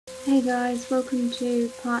Hey guys, welcome to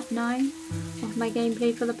part 9 of my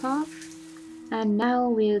gameplay for the path, and now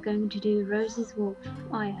we are going to do Rose's Wolf.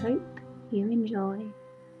 I hope you enjoy.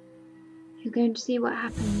 You're going to see what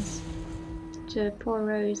happens to poor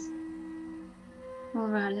Rose.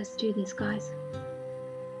 Alright, let's do this guys.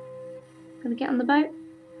 Gonna get on the boat?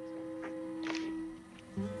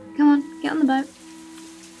 Come on, get on the boat.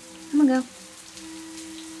 Come on girl.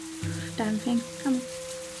 Damn thing, come on.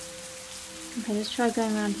 Okay, let's try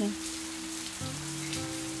going around here.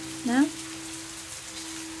 Now?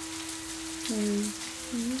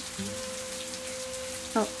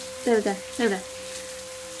 Oh, there we go, there we go.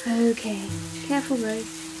 Okay, careful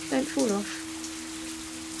Rose, don't fall off.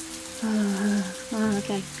 Oh,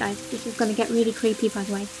 okay, guys, this is gonna get really creepy by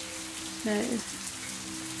the way. So,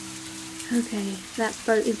 okay, that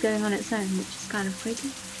boat is going on its own, which is kind of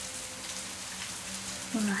creepy.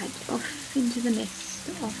 Alright, off into the mist,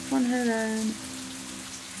 off on her own.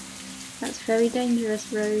 That's very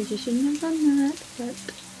dangerous, Rose, you shouldn't have done that, but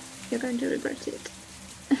you're going to regret it.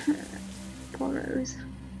 Poor Rose.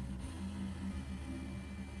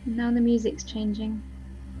 Now the music's changing.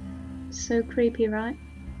 So creepy, right?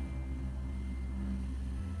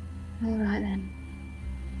 Alright then.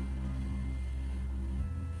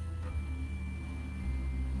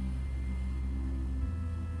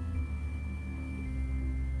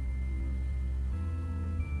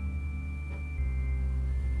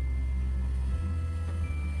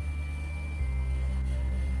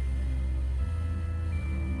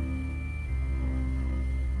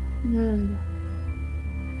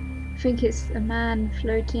 I think it's a man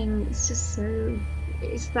floating. It's just so.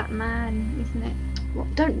 It's that man, isn't it? Well,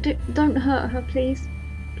 don't hurt her, please.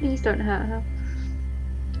 Please don't hurt her.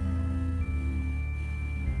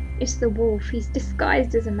 It's the wolf. He's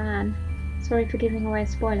disguised as a man. Sorry for giving away a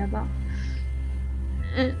spoiler, but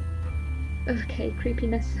okay,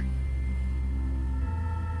 creepiness.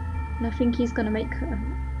 And I think he's gonna make her.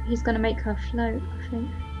 He's gonna make her float. I think.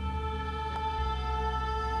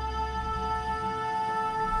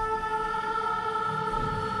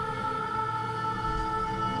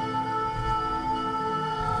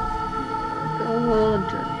 God,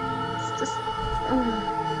 it's just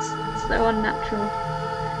it's so unnatural.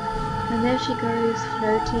 And there she goes,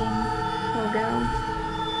 floating, poor girl.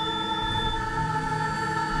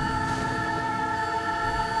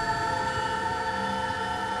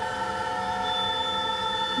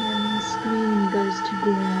 And the screen goes to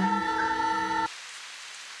black.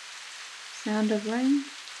 Sound of rain,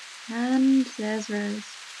 and there's Rose.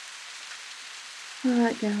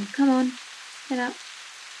 Alright girl, come on, get up.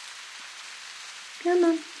 Come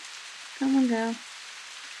on girl.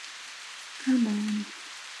 Come on.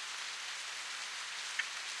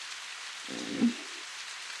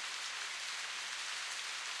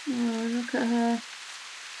 Oh, look at her.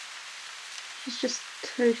 She's just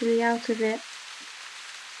totally out of it.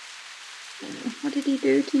 What did he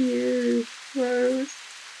do to you, Rose?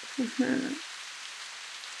 I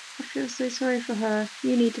feel so sorry for her.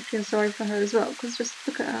 You need to feel sorry for her as well, because just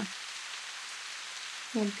look at her.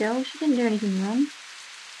 Poor girl, she didn't do anything wrong.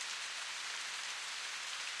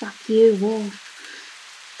 Fuck you, wolf.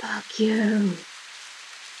 Fuck you.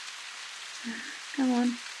 Come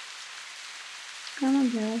on. Come on,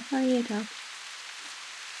 girl. Hurry it up.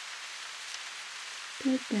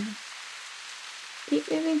 Good girl. Keep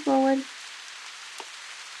moving forward.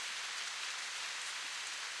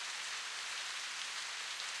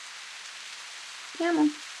 Come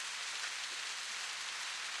on.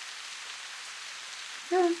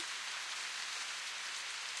 Come on.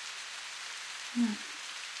 Oh.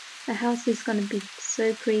 The house is gonna be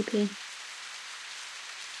so creepy.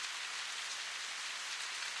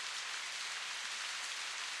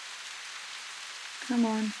 Come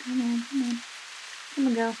on, come on, come on. Come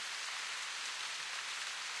on, girl.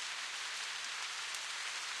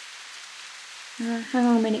 Hang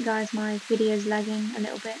on a minute, guys. My video's lagging a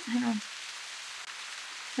little bit. Hang on.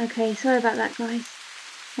 Okay, sorry about that, guys.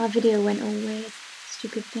 My video went all weird.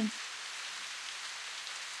 Stupid thing.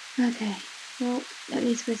 Okay, well, at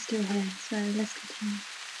least we're still here, so let's continue.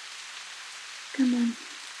 Come on.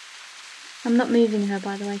 I'm not moving her,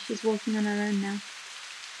 by the way. She's walking on her own now.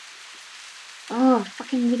 Oh,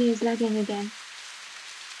 fucking video's lagging again.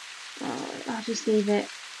 Oh, I'll just leave it.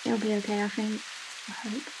 It'll be okay, I think. I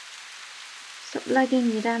hope. Stop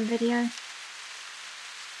lagging, you damn video.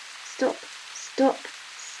 Stop. Stop.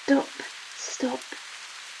 Stop. Stop.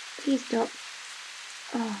 Please stop.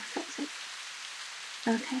 Oh, fuck's sake.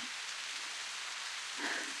 Okay.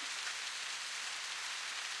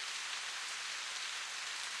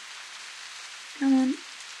 Come on.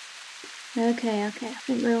 Okay, I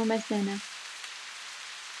think we're almost there now.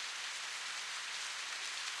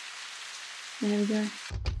 There we go.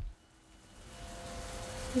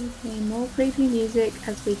 Okay, more creepy music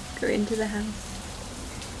as we go into the house.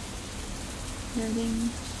 Loading.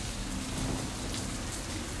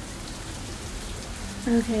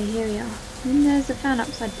 Okay, here we are. And there's a fan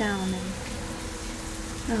upside down and...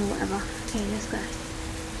 oh, whatever. Okay, let's go.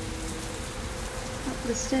 Up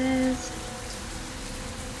the stairs.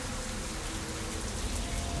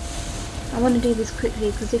 I want to do this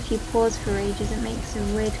quickly because if you pause for ages it makes a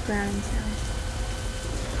weird growling sound.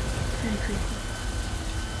 Very creepy.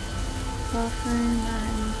 Bathroom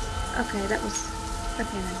and... okay, that was...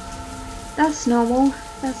 okay then. That's normal.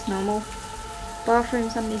 That's normal. Bathroom,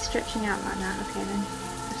 somebody stretching out like that. Okay then.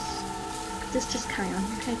 Just carry on.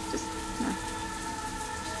 Okay, just... no.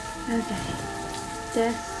 Okay.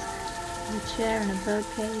 Desk, a chair and a bird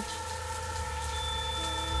cage.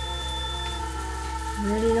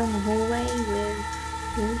 Really long hallway with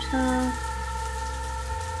water.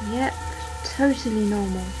 Yep, totally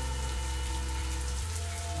normal.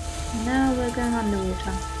 Now we're going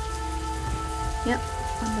underwater. Yep,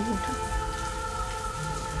 underwater.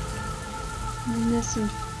 And there's some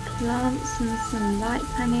plants and some light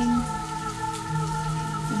hanging.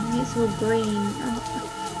 And it's all green. Oh,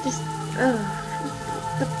 just,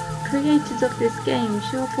 the creators of this game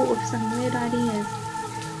sure thought of some weird ideas.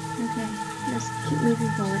 Okay, let's keep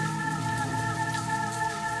moving forward.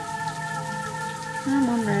 Come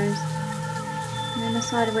on, Rose. And then a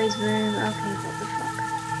sideways room. Okay, what the fuck?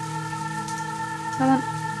 Come on.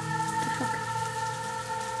 What the fuck?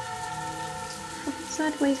 Fucking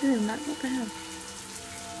sideways room, like what the hell?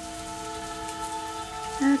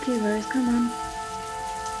 Okay, Rose, come on.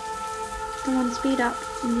 Come on, speed up.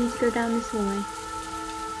 We need to go down this hallway.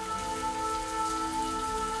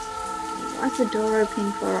 Why's the door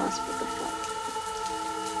opening for us? What the fuck?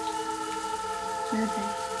 Okay.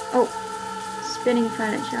 Oh, spinning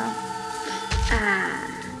furniture. Ah,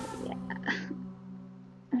 yeah.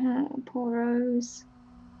 Oh, poor Rose.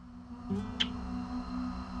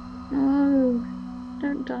 No,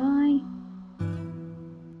 don't die.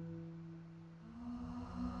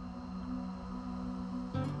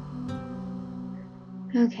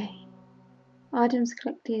 Okay. Items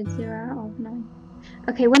collected 0 out of 9.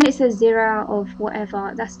 Okay, when it says 0 out of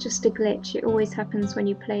whatever, that's just a glitch. It always happens when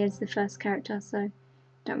you play as the first character, so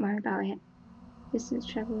don't worry about it. Distance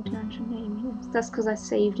traveled 280 meters. That's because I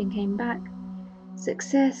saved and came back.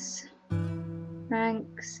 Success.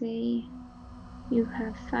 Rank C. You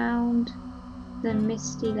have found the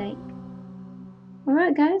Misty Lake.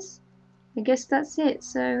 Alright guys, I guess that's it.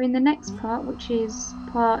 So in the next part, which is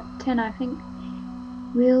part 10 I think,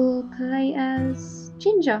 we'll play as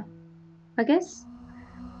Ginger, I guess.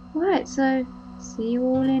 Alright, so see you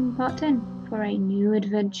all in part 10 for a new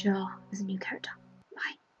adventure as a new character.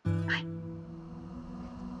 Bye. Bye.